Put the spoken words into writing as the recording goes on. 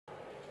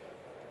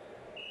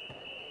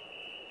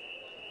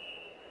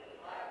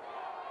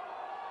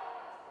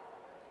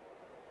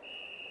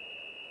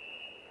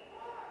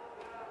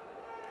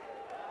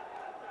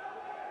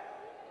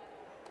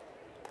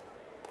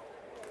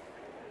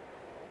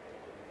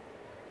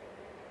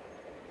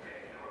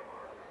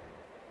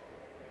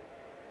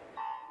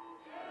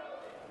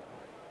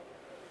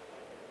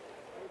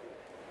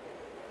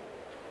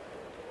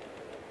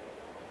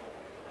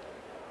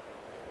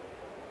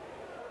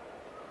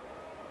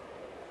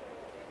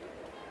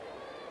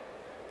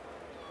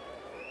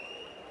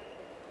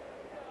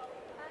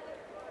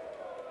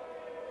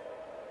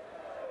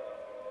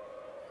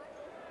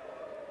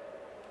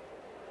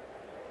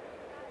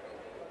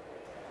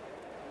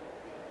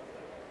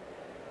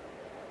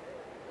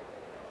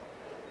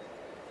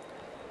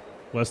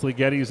Wesley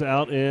Getty's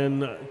out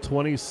in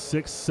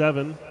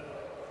 26-7.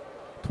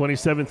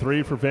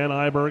 27-3 for Van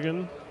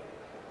Ibergen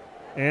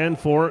and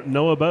for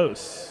Noah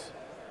Bose.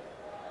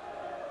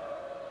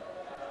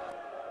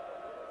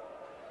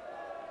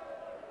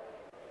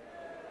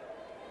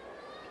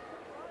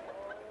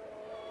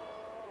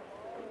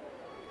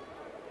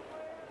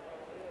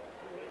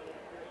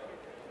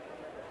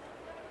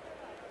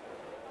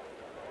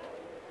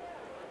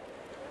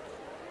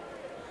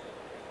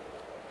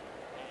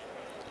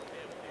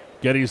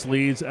 Getty's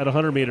leads at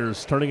 100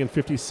 meters, turning in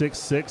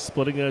 56.6,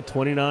 splitting a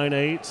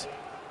 29.8.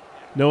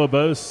 Noah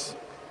Bose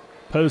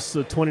posts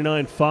a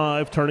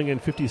 29.5, turning in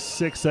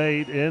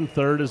 56.8. In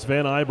third is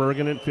Van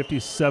Ibergen at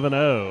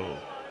 57.0.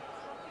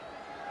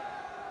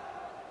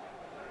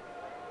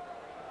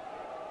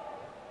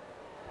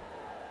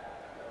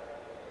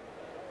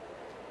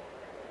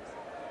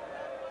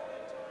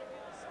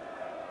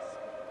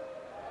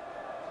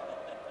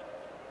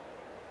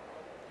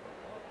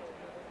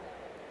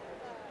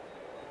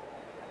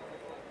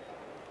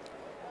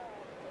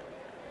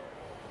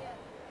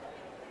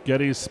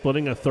 Getty's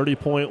splitting a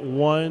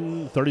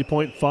 30.1,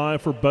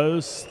 30.5 for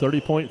Bose,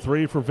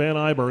 30.3 for Van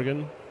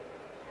Ibergen.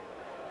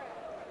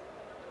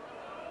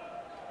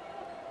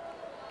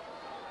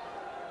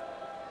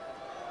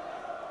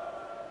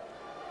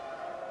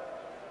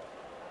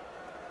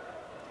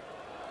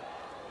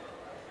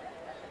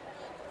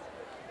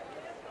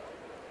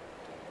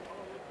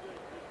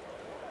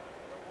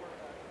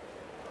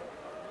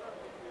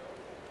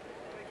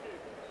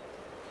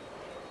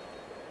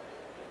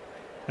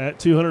 At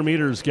 200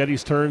 meters,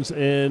 Getty's turns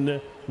in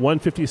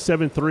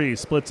 157.3,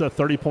 splits a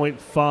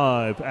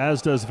 30.5,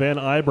 as does Van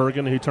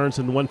Ibergen, who turns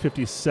in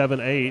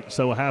 157.8,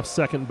 so a half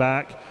second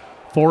back.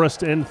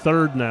 Forrest in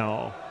third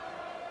now.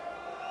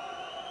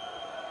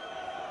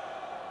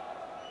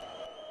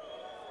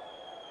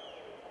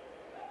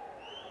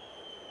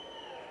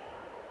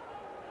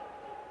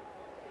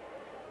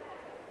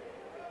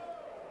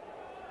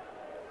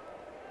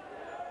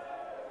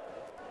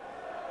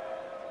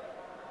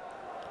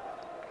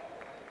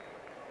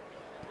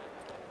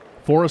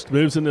 Forrest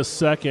moves into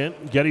second.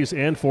 Getty's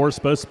and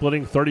Forrest both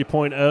splitting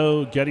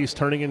 30.0. Getty's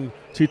turning in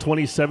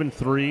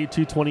 227.3,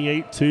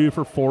 228.2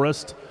 for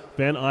Forrest.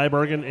 Van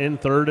Ibergen in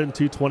third and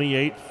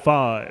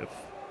 228.5.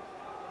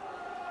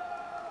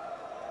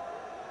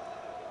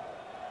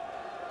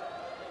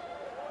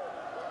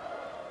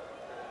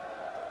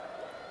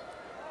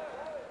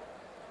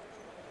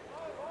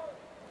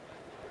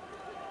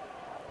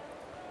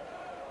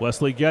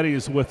 Wesley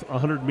Getty's with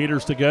 100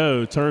 meters to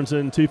go, turns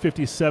in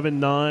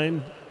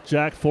 257.9.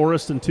 Jack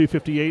Forrest in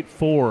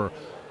 258.4.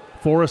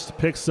 Forrest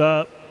picks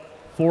up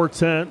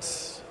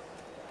 4/10,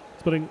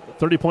 splitting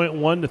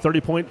 30.1 to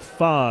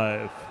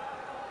 30.5.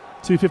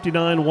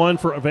 259.1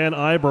 for Van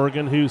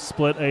Ibergen, who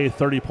split a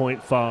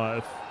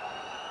 30.5.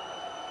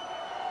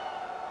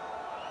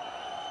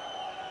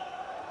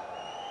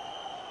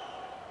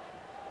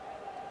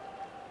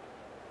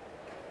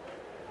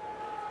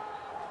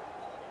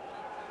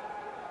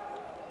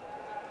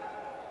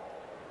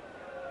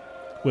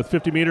 With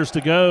 50 meters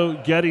to go,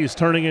 Getty's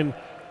turning in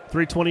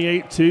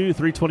 328.2,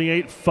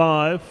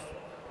 328.5.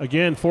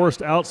 Again,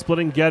 Forrest out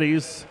splitting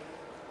Getty's.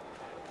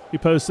 He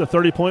posts a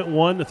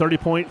 30.1 to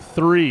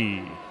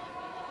 30.3.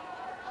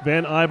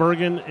 Van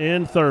Ibergen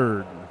in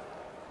third.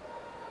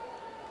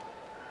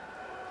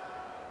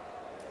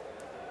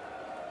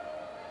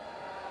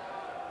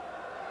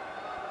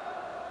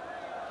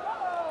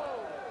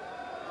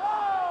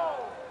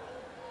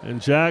 And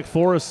Jack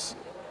Forrest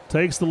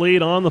takes the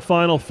lead on the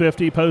final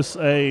 50, posts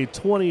a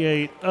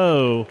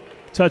 28.0,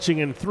 touching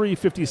in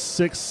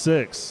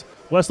 356.6.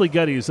 Wesley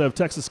Getty's of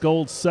Texas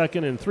Gold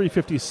second in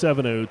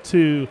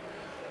 357.02.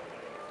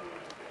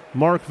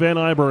 Mark Van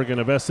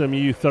Ibergen of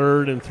SMU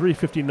third in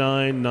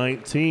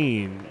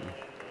 359.19.